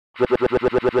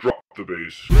The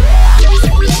bass.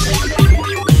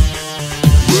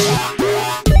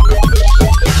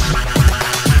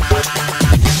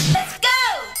 Let's go!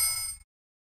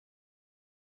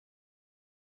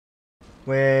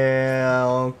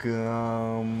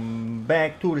 Welcome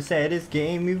back to the saddest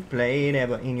game you've played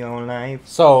ever in your life.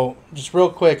 So, just real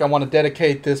quick, I want to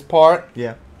dedicate this part,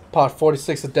 Yeah. part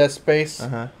 46 of Dead Space,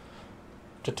 Uh-huh.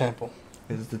 to Temple.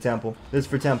 This is the temple. This is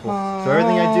for temple. So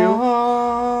everything I do,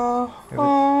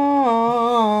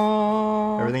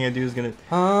 everything I do is gonna...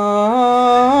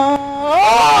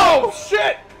 Oh,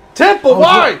 shit! Temple,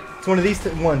 why? It's one of these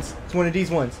ones. It's one of these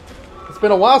ones. It's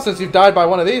been a while since you've died by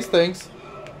one of these things.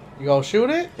 You gonna shoot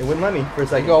it? It wouldn't let me for a You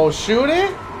second. gonna shoot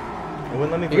it? It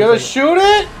wouldn't let me for You a gonna second. shoot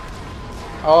it?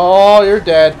 Oh, you're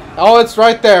dead. Oh, it's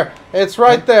right there. It's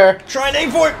right there. Try and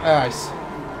aim for it! Nice.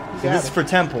 See, this is for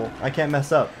temple. I can't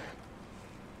mess up.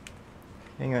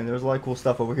 Hang on, there's a lot of cool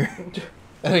stuff over here.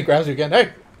 And he grabs you again. Hey!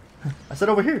 I said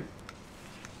over here.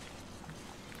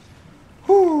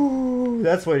 Whew,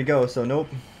 that's the way to go, so nope.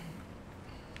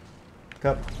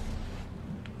 Cup.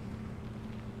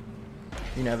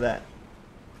 You can have that.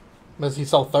 Because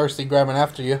he's so thirsty grabbing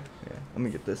after you. Yeah, let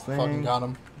me get this thing. Fucking got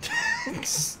him.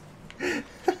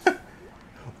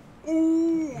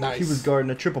 Ooh, Nice. He was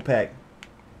guarding a triple pack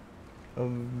of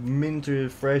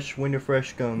Minterfresh,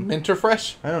 Winterfresh gum.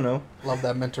 Minterfresh? I don't know. Love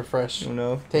that Minterfresh. You don't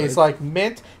know. Tastes like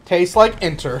mint, tastes like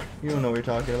Inter. You don't know what you're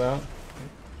talking about.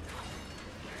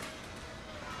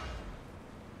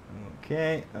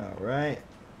 Okay, alright.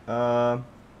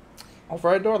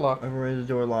 Override door lock. Override the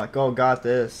door lock. Oh, got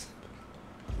this.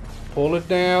 Pull it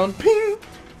down. Ping!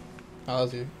 Oh,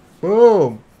 that's you.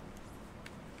 Boom!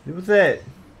 What was that?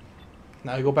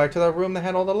 Now you go back to that room that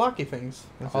had all the locky things.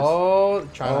 What's this? Oh,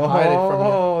 trying to hide it from you.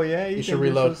 Oh, yeah, you should think you're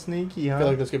reload. so sneaky, huh? I feel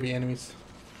like there's gonna be enemies.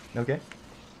 Okay.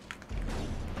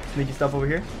 Sneaky stuff over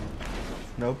here?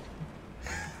 Nope.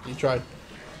 You tried.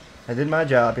 I did my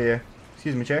job here.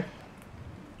 Excuse me, chair.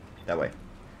 That way.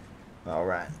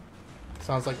 Alright.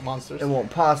 Sounds like monsters. There won't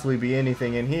possibly be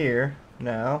anything in here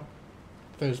now.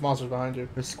 There's monsters behind you.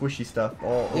 There's squishy stuff.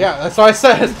 Oh, Yeah, that's what I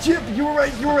said. Chip, you were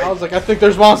right, you were right. I was like, I think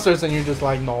there's monsters, and you're just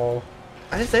like, no.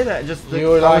 I didn't say that. Just You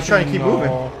were I like, was trying to keep no.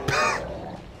 moving.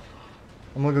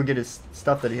 I'm gonna go get his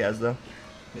stuff that he has, though.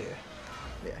 Yeah.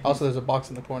 Yeah. Also, there's a box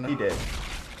in the corner. He did.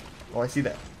 Oh, I see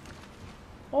that.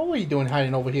 Oh, what are you doing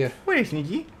hiding over here? Wait,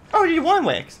 sneaky. Oh, you need one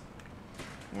wax.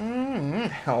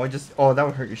 Mm-hmm. Oh, I just. Oh, that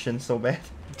would hurt your shin so bad.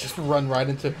 Just run right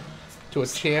into a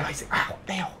chair. I see. Ow!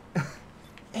 Ew!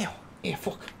 Ew! Yeah,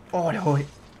 fuck. Oh no! If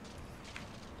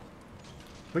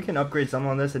we can upgrade something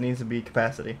on this, it needs to be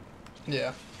capacity.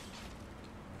 Yeah.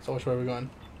 So which way are we going?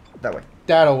 That way.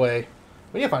 That away.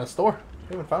 We need to find a store.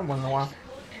 We haven't found one in a while.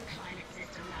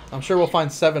 I'm sure we'll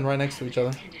find 7 right next to each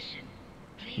other.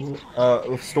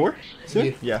 Store? Soon?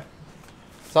 Yeah. Yeah.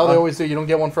 That's how they always do. You don't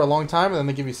get one for a long time, and then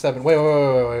they give you 7. Wait,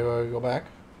 go back.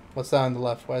 What's that on the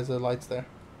left? Why is the lights there?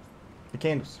 The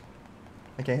candles.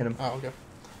 I can't hit him. Oh, okay.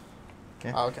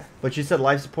 Okay. Oh, okay. But you said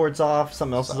life support's off,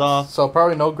 something else is off. So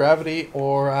probably no gravity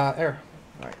or air.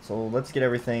 Alright, so let's get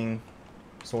everything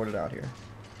sorted out here.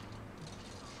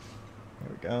 There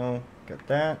we go. Got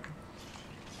that.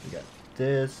 We got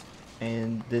this.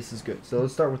 And this is good. So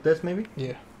let's start with this, maybe?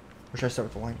 Yeah. Or should I start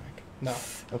with the wine rack? No.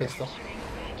 Okay. Pistol.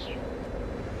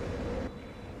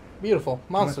 Beautiful.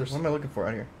 Monsters. What am I looking for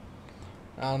out here?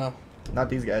 I don't know. Not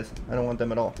these guys. I don't want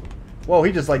them at all. Whoa,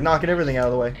 he just like knocking everything out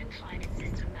of the way.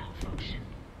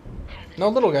 No,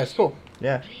 little guys. Cool.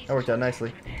 Yeah, that worked out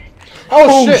nicely.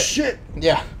 Oh, shit!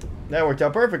 Yeah. That worked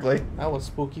out perfectly. That was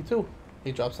spooky, too.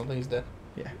 He dropped something. He's dead.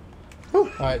 Yeah.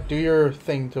 Alright, do your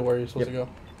thing to where you're supposed to go.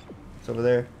 It's over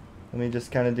there. Let me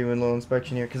just kind of do a little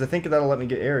inspection here. Because I think that'll let me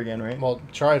get air again, right? Well,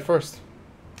 try it first.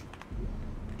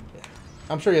 Yeah.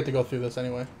 I'm sure you have to go through this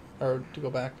anyway. Or to go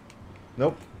back.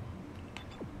 Nope.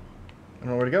 I don't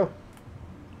know where to go.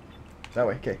 That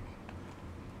way, okay.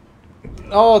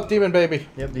 Oh, demon baby.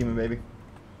 Yep, demon baby.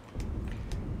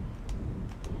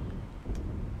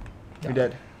 You're Got it.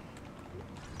 dead.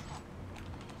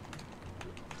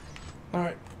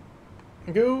 Alright.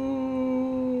 Go.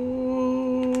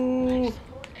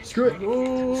 Screw it.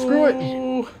 Go. Screw it.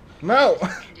 I'm out.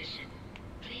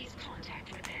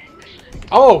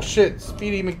 Oh, shit.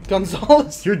 Speedy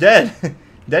McGonzalez. You're dead.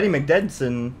 Daddy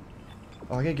McDeadson.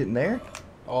 Oh, I gotta get in there?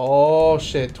 Oh,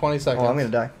 shit. 20 seconds. Oh, I'm gonna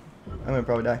die. I'm gonna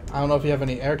probably die. I don't know if you have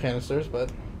any air canisters, but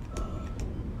I that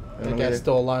don't know guy's either.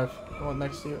 still alive. The one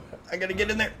next to you. I gotta get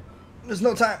in there. There's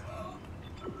no time.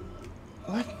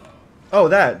 What? Oh,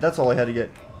 that's all I had to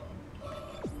get.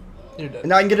 You're dead.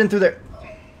 Now I can get in through there.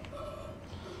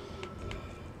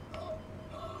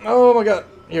 Oh my god.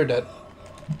 You're dead.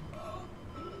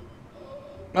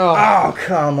 Oh. Oh,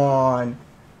 come on.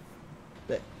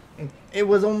 It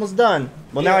was almost done.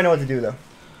 Well, now Yeah. I know what to do, though.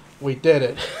 We did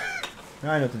it.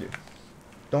 Now I know what to do.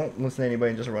 Don't listen to anybody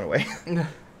and just run away.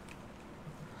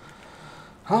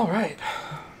 All right.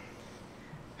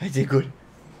 I did good.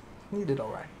 You did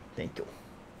all right. Thank you.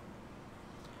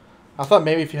 I thought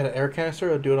maybe if you had an air canister,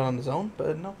 it would do it on its own,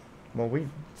 but no. Well, we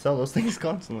sell those things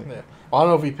constantly. Yeah. Well, I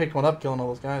don't know if you picked one up killing all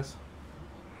those guys.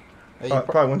 Yeah, you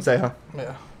Probably wouldn't say, huh?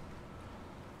 yeah.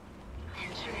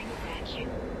 Entering vacuum.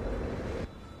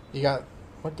 You got...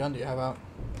 What gun do you have out?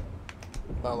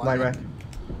 Line rack.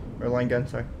 Or line gun,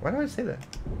 sorry. Why do I say that?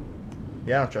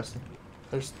 Yeah, I don't trust him.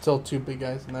 There's still 2 big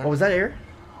guys in there. Oh, was that air?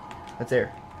 That's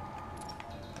air.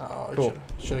 Oh, Cool.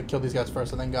 Should have killed these guys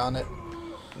first and then gotten it.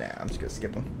 Nah, I'm just gonna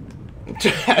skip them.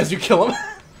 As you kill them.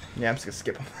 Yeah, I'm just gonna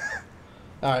skip them.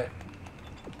 Alright.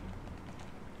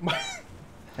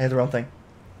 I had the wrong thing.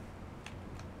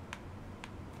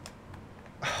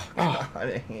 Oh, God,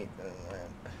 I hate that.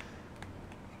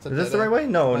 Is this the right way?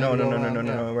 No, no, no, no, no, no,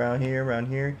 no. Around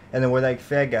here. And then where that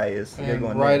fat guy is. You gotta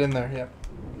go in right there. in there, yep.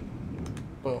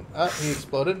 Boom. Ah, he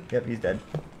exploded. Yep, he's dead.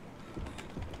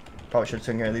 Probably should have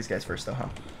taken care of these guys first, though,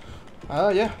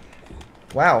 huh? Yeah.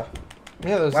 Wow.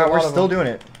 Yeah, there's a Wow, lot we're of still them. doing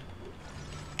it.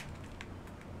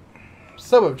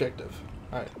 Sub-objective.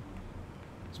 Alright.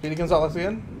 Speedy Gonzalez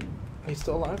again. He's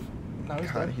still alive. Now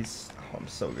he's God, dead. oh, I'm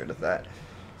so good at that.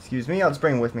 Excuse me, I'll just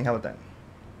bring him with me. How about that?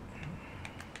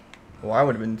 Well, I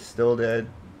would have been still dead.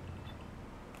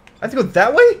 I have to go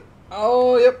that way?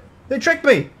 Oh, yep. They tricked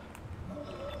me!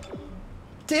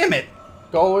 Damn it!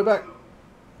 Go all the way back.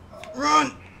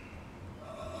 Run!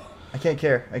 I can't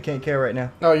care. I can't care right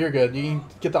now. Oh, you're good. You can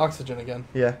get the oxygen again.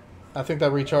 Yeah. I think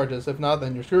that recharges. If not,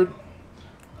 then you're screwed.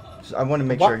 I want to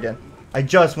make What? sure again. I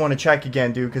just want to check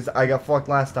again, dude, because I got fucked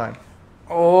last time.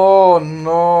 Oh,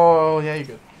 no. Yeah, you're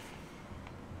good.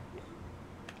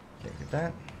 Okay, get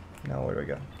that. Now where do I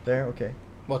go? There? Okay.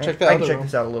 Well, I check can that other check room.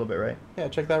 this out a little bit, right? Yeah,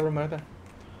 check that room right there.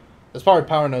 There's probably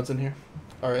power nodes in here.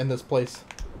 Or in this place.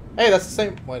 Hey, that's the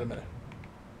same. Wait a minute.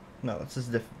 No, this is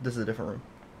a different room.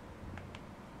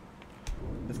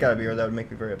 It's gotta be, or that would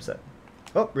make me very upset.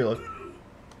 Oh, reload.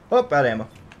 Oh, bad ammo.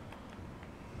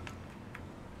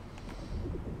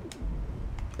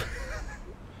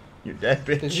 You're dead,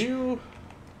 bitch. Did you...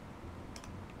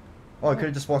 Oh, I could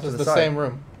have just walked This to is the the side. same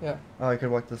room. Yeah. Oh, I could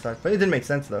have walked to the side. But it didn't make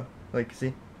sense, though. Like,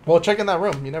 see? Well, check in that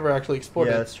room. You never actually explored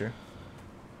Yeah, it. that's true.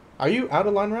 Are you out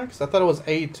of line racks? I thought it was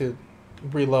A to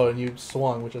reload and you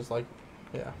swung, which is like...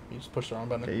 Yeah, you just push the wrong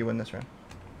button. Okay, you win this round.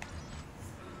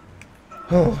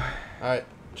 Oh. Alright,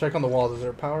 check on the walls. Is there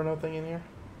a power node thing in here?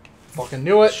 Fucking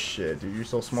knew it! Shit, dude, you're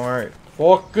so smart.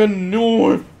 Fucking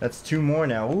knew it! That's 2 more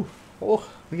now. Ooh. Oh.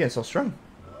 We getting so strong.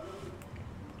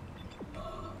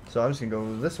 So I'm just gonna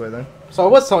go this way then. So I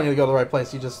was telling you to go to the right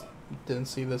place, you just didn't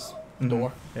see this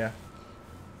door. Yeah.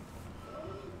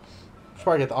 Should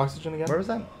probably get the oxygen again. Where was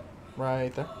that?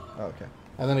 Right there. Oh, okay.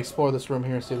 And then explore this room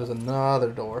here and see if there's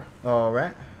another door. All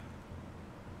right.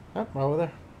 Yep, right over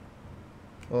there.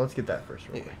 Well, let's get that first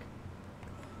real Yeah. quick.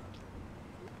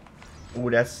 Ooh,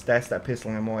 that's that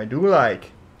pistol ammo I do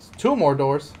like. It's 2 more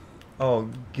doors. Oh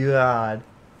God.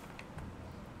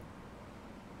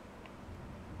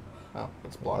 Oh,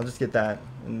 it's I'll blocked. just get that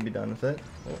and be done with it.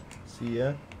 See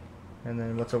ya. And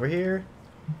then what's over here?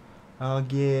 I'll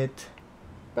get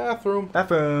Bathroom.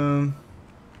 bathroom.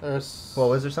 There's...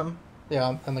 Well, is there something?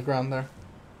 Yeah, on the ground there.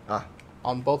 Ah.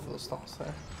 On both of those stalls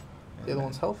there. The other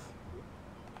one's health.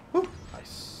 Woo.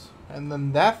 Nice. And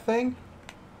then that thing.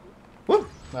 Woo.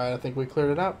 Alright, I think we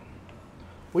cleared it out.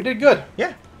 We did good.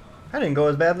 Yeah. I didn't go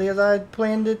as badly as I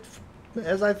planned it,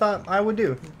 as I thought I would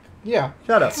do. Yeah.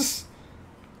 Shut up.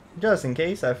 Just in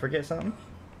case I forget something.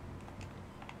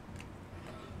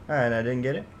 Alright, I didn't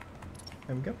get it.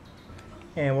 There we go.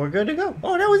 And we're good to go.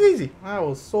 Oh, that was easy. That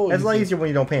was so easy. It's a lot easier when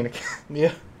you don't panic.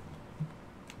 Yeah.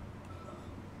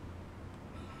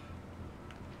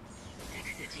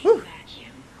 Exiting Whew.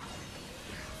 vacuum.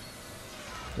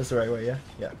 That's the right way, yeah?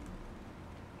 Yeah.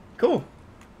 Cool.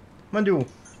 I'm gonna do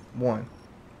 1.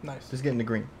 Nice. Just get in the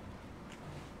green.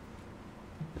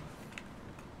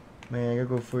 Man, I gotta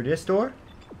go for this door?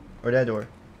 Or that door?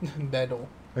 That door.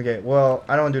 Okay, well,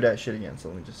 I don't want to do that shit again, so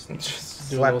let me just Just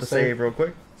do a slap little the save real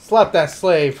quick. Slap that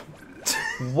slave.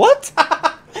 What?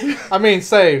 I mean,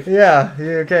 save. Yeah,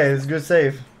 okay, it's a good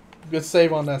save. Good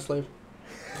save on that slave.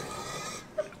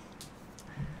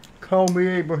 Call me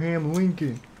Abraham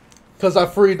Lincoln. Because I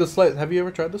freed the slave. Have you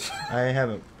ever tried this? I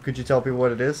haven't. Could you tell people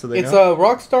what it is so they It's know? a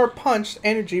Rockstar Punch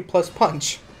Energy plus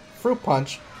Punch. Fruit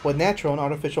punch with natural and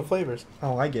artificial flavors.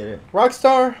 Oh, I get it.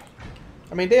 Rockstar,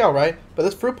 I mean, they alright, but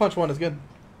this fruit punch one is good.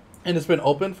 And it's been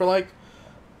open for like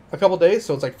a couple days,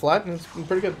 so it's like flat and it's been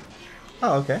pretty good.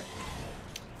 Oh, okay.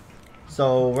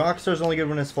 So Rockstar's only good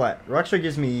when it's flat. Rockstar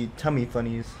gives me tummy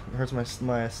funnies. It hurts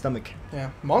my stomach. Yeah,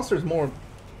 Monster's more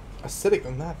acidic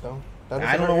than that though. That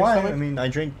I don't know why. I mean, I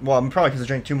drink. Well, I'm probably because I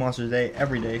drink 2 Monsters a day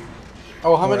every day.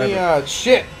 Oh, how many?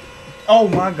 Shit! Oh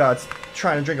my God!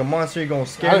 Trying to drink a Monster, you're gonna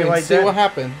scare me like that? I didn't see what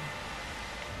happened.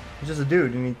 He's just a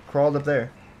dude, and he crawled up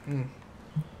there, and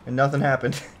nothing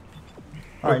happened.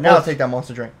 All right, We're now I'll both- take that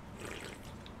Monster drink.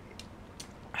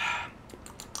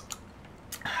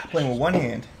 Playing with one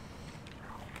hand,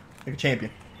 like a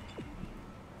champion.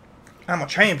 I'm a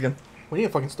champion. We need a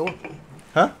fucking store.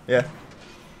 Huh? Yeah.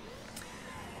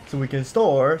 So we can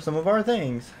store some of our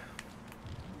things.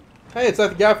 Hey, it's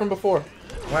that guy from before.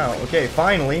 Wow, okay,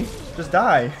 finally. Just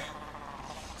die.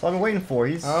 That's all I've been waiting for.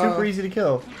 He's super easy to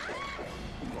kill.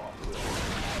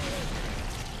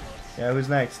 Yeah, who's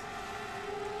next?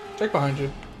 Check behind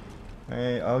you.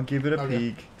 Alright, I'll give it a Okay.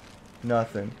 peek.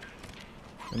 Nothing.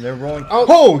 And they're rolling.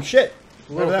 Oh! Shit!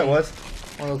 Little Whatever that thing. was.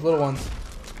 One of those little ones.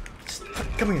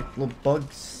 Come here, little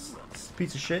bugs.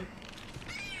 Piece of shit.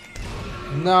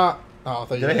 Nah. Oh, I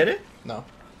thought you Did I hit it? No.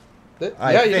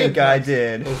 I yeah, you think did. I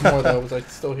did. There's more though. It was like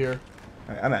still here.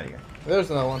 Alright, I'm out of here.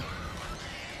 There's another one.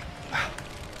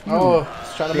 Oh,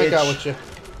 he's trying to make out bitch. with you.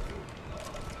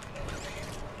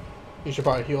 You should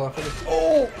probably heal after this.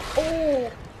 Oh!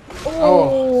 Oh!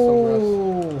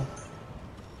 Oh, so gross.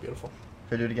 Beautiful.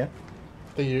 Should I do it again?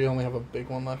 I think you only have a big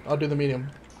one left. I'll do the medium.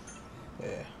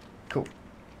 Yeah. Cool.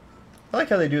 I like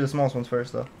how they do the smallest ones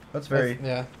first, though. That's very,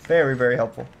 Yeah. very, very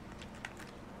helpful.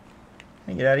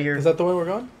 Can I get out of here? Is that the way we're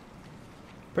going?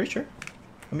 Pretty sure.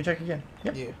 Let me check again.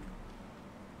 Yep. Yeah.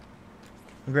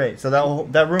 Great. So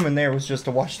that room in there was just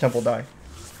to watch Temple die.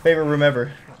 Favorite room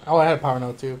ever. Oh, I had a power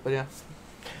node too, but yeah.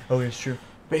 Oh, it's true.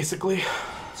 Basically.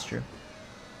 It's true.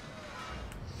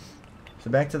 So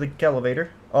back to the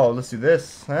elevator. Oh, let's do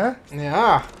this, huh?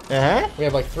 Yeah. Uh-huh. We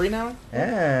have like 3 now?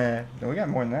 Yeah. No, we got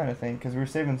more than that, I think, because we were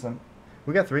saving some.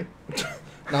 We got 3.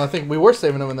 No, I think we were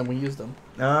saving them and then we used them.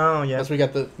 Oh, yeah. Because we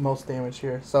got the most damage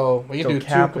here. So we can do 2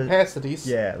 capacities.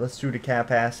 Yeah, let's do the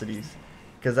capacities.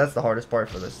 Because that's the hardest part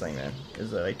for this thing, man.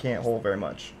 Is that I can't hold very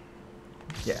much.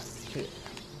 Yeah.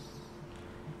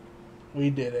 We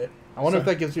did it. I wonder if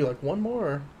that gives you like 1 more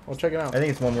or we'll check it out. I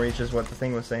think it's 1 more each is what the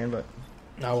thing was saying, but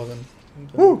That wasn't.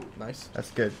 Woo! Nice.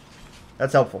 that's good.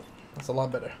 That's helpful. That's a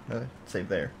lot better. Save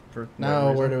there. For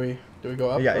Now no where reason. do we go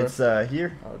up? Yeah, or? it's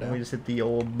here. Oh, And down. we just hit the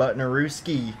old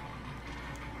button-a-roo-ski.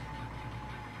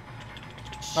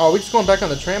 Oh, are we just going back on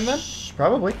the tram then?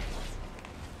 Probably.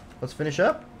 Let's finish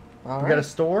up. All We got a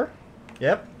store.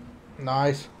 Yep.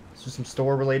 Nice. Let's do some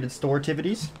store-related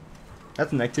store-tivities.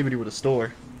 That's an activity with a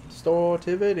store. Store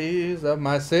activities of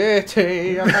my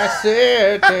city, of my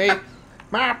city.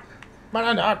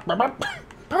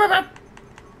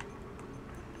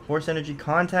 Force energy,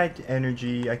 contact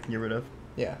energy, I can get rid of.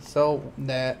 Yeah, sell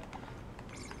that.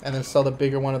 And then sell the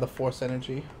bigger one of the force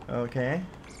energy. Okay.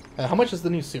 How much is the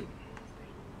new suit?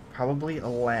 Probably a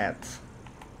lot.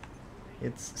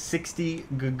 It's 60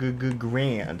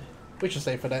 grand. We should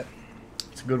save for that.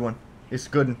 It's a good one. It's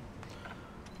good.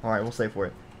 Alright, we'll save for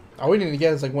it. All we need to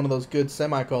get is like one of those good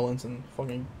semicolons and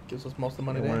fucking gives us most of the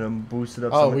money One of there. them boosted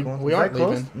up. Oh, semicolons. we Is aren't that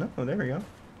close? leaving. No, there we go.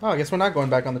 Oh, I guess we're not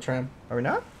going back on the tram. Are we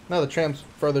not? No, the tram's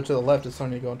further to the left. It's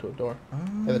only to go into a door.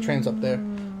 Yeah, the tram's up there.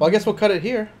 Well, I guess we'll cut it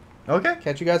here. Okay.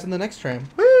 Catch you guys in the next tram.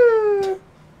 Woo!